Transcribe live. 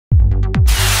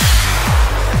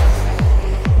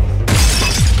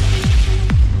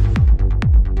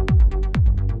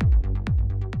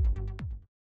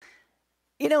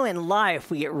know, in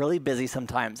life, we get really busy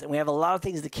sometimes, and we have a lot of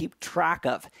things to keep track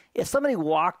of. If somebody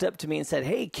walked up to me and said,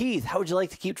 hey, Keith, how would you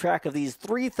like to keep track of these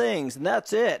 3 things, and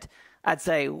that's it? I'd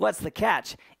say, what's the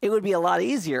catch? It would be a lot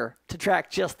easier to track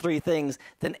just 3 things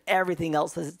than everything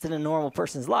else that's in a normal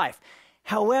person's life.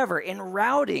 However, in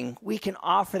routing, we can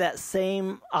offer that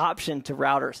same option to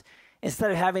routers.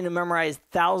 Instead of having to memorize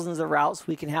thousands of routes,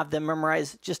 we can have them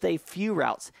memorize just a few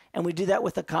routes. And we do that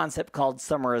with a concept called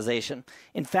summarization.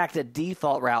 In fact, a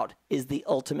default route is the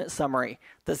ultimate summary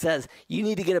that says, you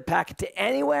need to get a packet to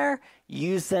anywhere,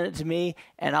 you send it to me,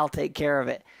 and I'll take care of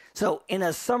it. So in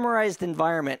a summarized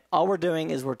environment, all we're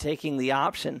doing is we're taking the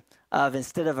option of,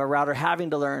 instead of a router having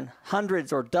to learn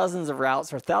hundreds or dozens of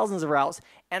routes or thousands of routes,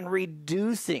 and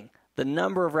reducing the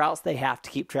number of routes they have to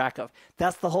keep track of.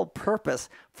 That's the whole purpose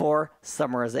for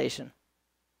summarization.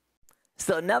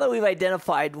 So now that we've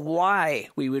identified why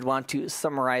we would want to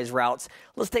summarize routes,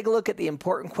 let's take a look at the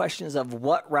important questions of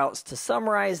what routes to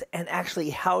summarize and actually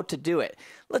how to do it.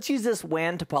 Let's use this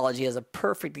WAN topology as a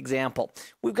perfect example.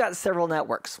 We've got several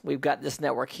networks. We've got this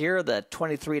network here, the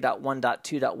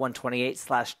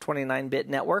 23.1.2.128/29-bit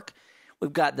network.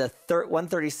 We've got the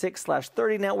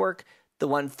 136/30 network, the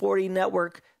 140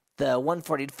 network, the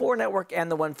 144 network,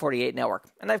 and the 148 network.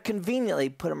 And I've conveniently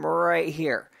put them right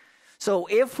here. So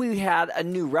if we had a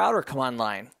new router come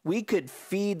online, we could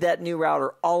feed that new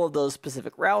router all of those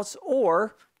specific routes,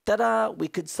 or ta-da, we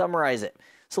could summarize it.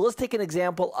 So let's take an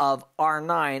example of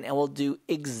R9, and we'll do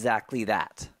exactly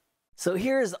that. So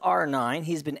here's R9.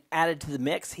 He's been added to the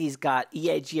mix. He's got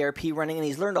EIGRP running, and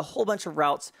he's learned a whole bunch of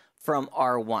routes from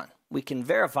R1. We can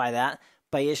verify that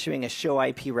by issuing a show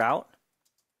IP route,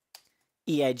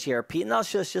 EIGRP, and that'll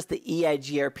show us just the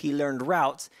EIGRP learned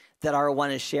routes that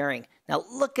R1 is sharing. Now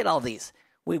look at all these.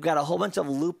 We've got a whole bunch of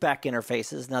loopback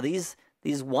interfaces. Now these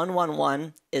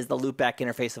 111 is the loopback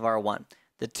interface of R1.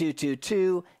 The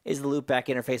 222 is the loopback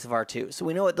interface of R2. So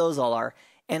we know what those all are.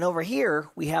 And over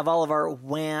here, we have all of our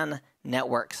WAN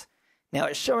networks. Now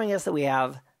it's showing us that we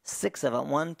have 6 of them.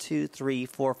 1, 2, 3,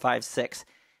 4, 5, 6.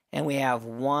 And we have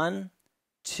 1,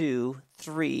 2,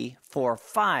 3, 4,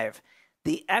 5.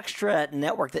 The extra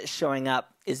network that's showing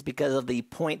up is because of the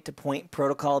point-to-point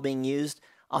protocol being used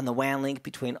on the WAN link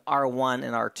between R1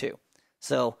 and R2.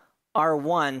 So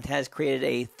R1 has created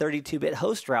a 32-bit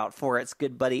host route for its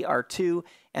good buddy R2,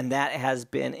 and that has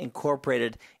been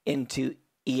incorporated into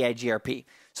EIGRP.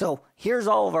 So here's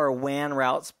all of our WAN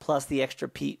routes plus the extra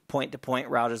point-to-point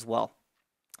route as well.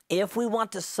 If we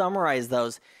want to summarize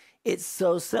those, it's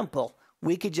so simple.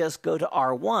 We could just go to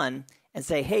R1 and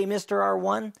say, hey, Mr.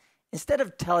 R1, instead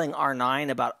of telling R9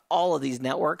 about all of these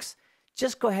networks,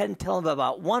 just go ahead and tell him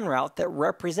about one route that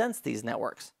represents these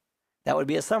networks. That would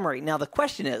be a summary. Now the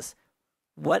question is,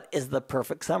 what is the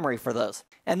perfect summary for those?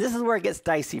 And this is where it gets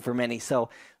dicey for many. So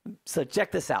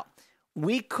check this out.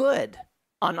 We could,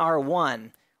 on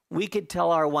R1, we could tell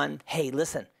R1, hey,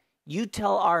 listen, you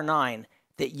tell R9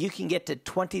 that you can get to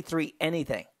 23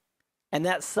 anything. And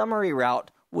that summary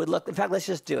route would look, in fact, let's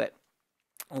just do it.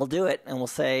 We'll do it, and we'll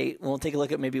take a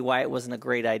look at maybe why it wasn't a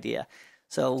great idea.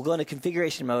 So we'll go into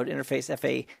configuration mode, interface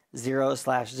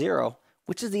FA0/0,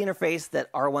 which is the interface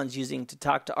that R1's using to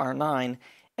talk to R9,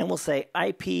 and we'll say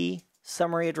IP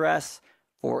summary address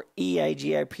for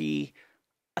EIGRP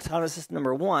autonomous system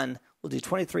number 1. We'll do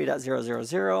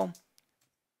 23.0.0.0,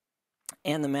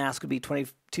 and the mask would be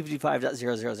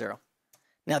 255.0.0.0.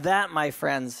 Now that, my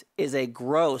friends, is a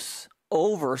gross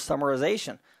over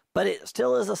summarization, but it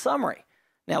still is a summary.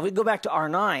 Now, if we go back to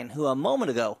R9, who a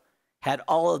moment ago had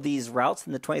all of these routes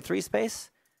in the 23 space,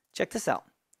 check this out.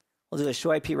 We'll do a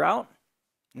show IP route.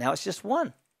 Now it's just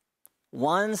one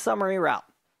summary route.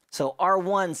 So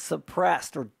R1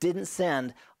 suppressed or didn't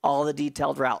send all the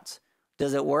detailed routes.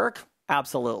 Does it work?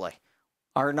 Absolutely.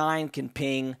 R9 can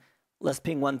ping, let's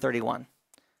ping 131.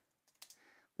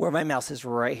 Where my mouse is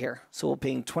right here. So we'll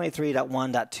ping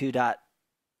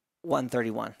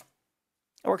 23.1.2.131.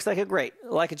 It works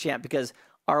like a champ, because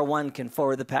R1 can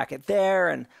forward the packet there,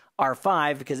 and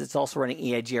R5, because it's also running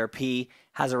EIGRP,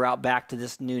 has a route back to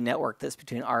this new network that's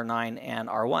between R9 and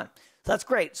R1. So that's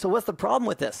great. So what's the problem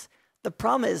with this? The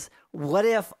problem is, what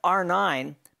if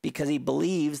R9, because he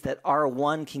believes that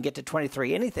R1 can get to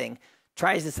 23 anything,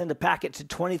 tries to send a packet to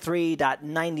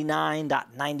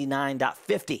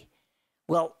 23.99.99.50?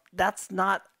 Well, that's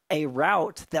not a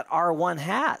route that R1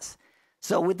 has.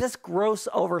 So with this gross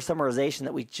over summarization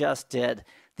that we just did,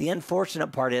 the unfortunate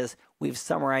part is we've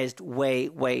summarized way,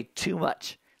 way too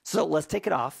much. So let's take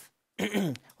it off.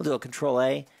 We'll do a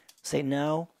Control-A, say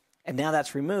no, and now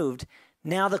that's removed.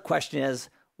 Now the question is,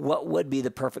 what would be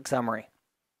the perfect summary?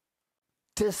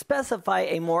 To specify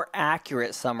a more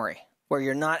accurate summary, where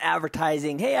you're not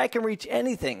advertising, hey, I can reach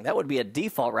anything. That would be a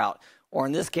default route. Or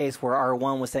in this case, where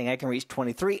R1 was saying I can reach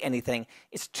 23 anything,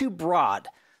 it's too broad.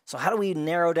 So how do we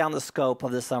narrow down the scope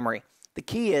of the summary? The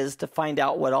key is to find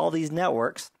out what all these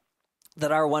networks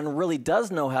that R1 really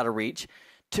does know how to reach,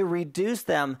 to reduce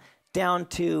them down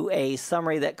to a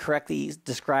summary that correctly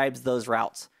describes those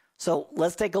routes. So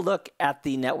let's take a look at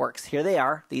the networks. Here they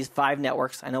are, these 5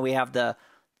 networks. I know we have the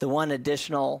one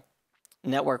additional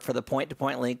network for the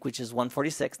point-to-point link, which is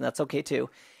 146, and that's okay too.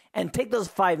 And take those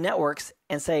 5 networks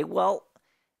and say, well,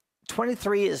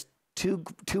 23 is too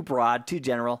broad, too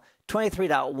general.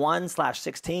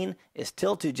 23.1/16 is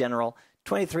still too general.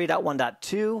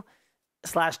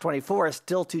 23.1.2/24 is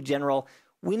still too general.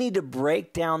 We need to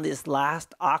break down this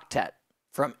last octet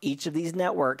from each of these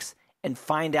networks and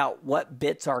find out what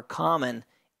bits are common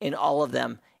in all of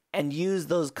them and use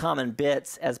those common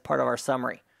bits as part of our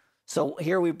summary. So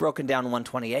here we've broken down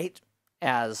 128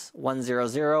 as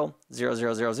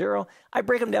 100,0000. I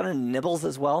break them down into nibbles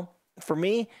as well. For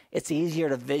me, it's easier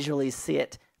to visually see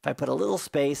it if I put a little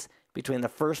space between the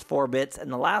first 4 bits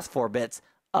and the last 4 bits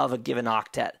of a given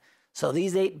octet. So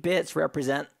these 8 bits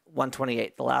represent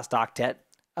 128, the last octet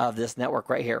of this network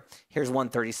right here. Here's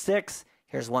 136,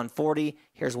 here's 140,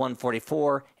 here's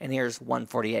 144, and here's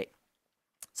 148.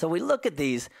 So we look at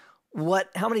these,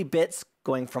 how many bits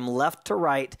going from left to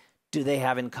right do they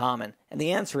have in common? And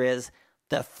the answer is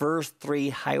the first 3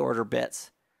 high order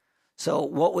bits. So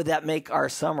what would that make our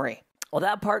summary? Well,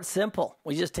 that part's simple.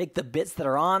 We just take the bits that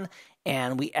are on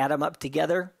and we add them up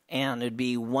together, and it'd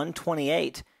be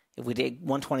 128 if we take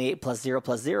 128 plus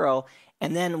 0,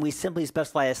 and then we simply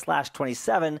specify a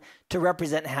 /27 to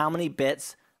represent how many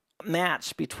bits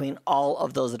match between all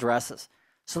of those addresses.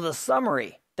 So the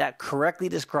summary that correctly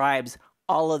describes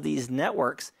all of these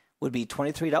networks would be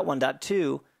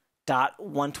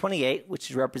 23.1.2.128, which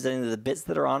is representing the bits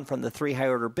that are on from the 3 high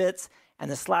order bits,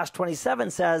 and the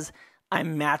 /27 says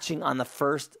I'm matching on the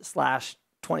first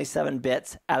 /27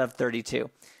 bits out of 32.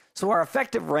 So our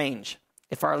effective range,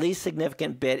 if our least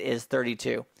significant bit is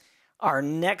 32, our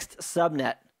next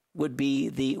subnet would be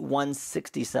the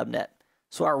 160 subnet.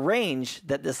 So our range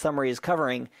that this summary is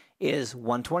covering is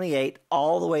 128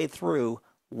 all the way through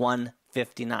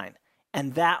 159.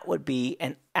 And that would be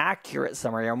an accurate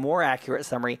summary, or more accurate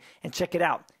summary. And check it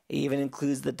out. It even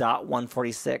includes the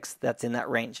 .146 that's in that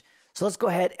range. So let's go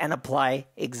ahead and apply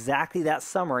exactly that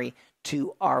summary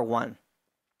to R1.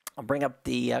 I'll bring up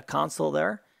the console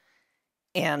there,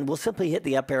 and we'll simply hit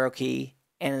the up arrow key,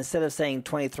 and instead of saying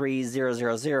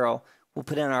 23,000, we'll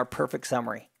put in our perfect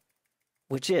summary,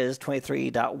 which is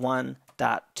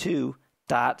 23.1.2.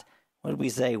 What did we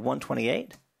say,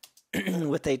 128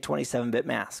 with a 27-bit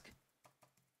mask.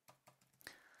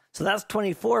 So that's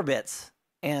 24 bits,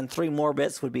 and 3 more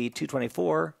bits would be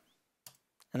 224,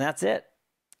 and that's it.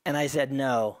 And I said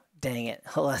no. Dang it.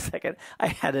 Hold on a second. I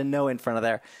had a no in front of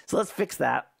there. So let's fix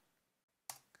that.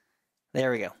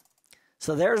 There we go.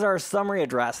 So there's our summary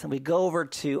address, and we go over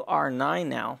to R9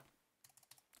 now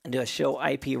and do a show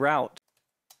IP route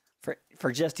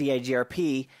for just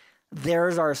EIGRP.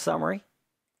 There's our summary.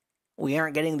 We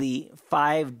aren't getting the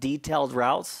 5 detailed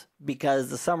routes because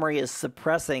the summary is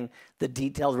suppressing the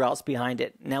detailed routes behind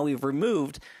it. Now we've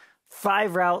removed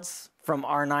 5 routes from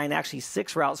R9, actually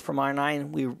 6 routes from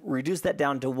R9. We reduced that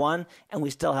down to 1, and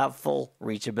we still have full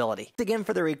reachability. Thanks again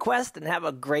for the request, and have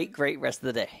a great rest of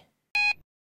the day.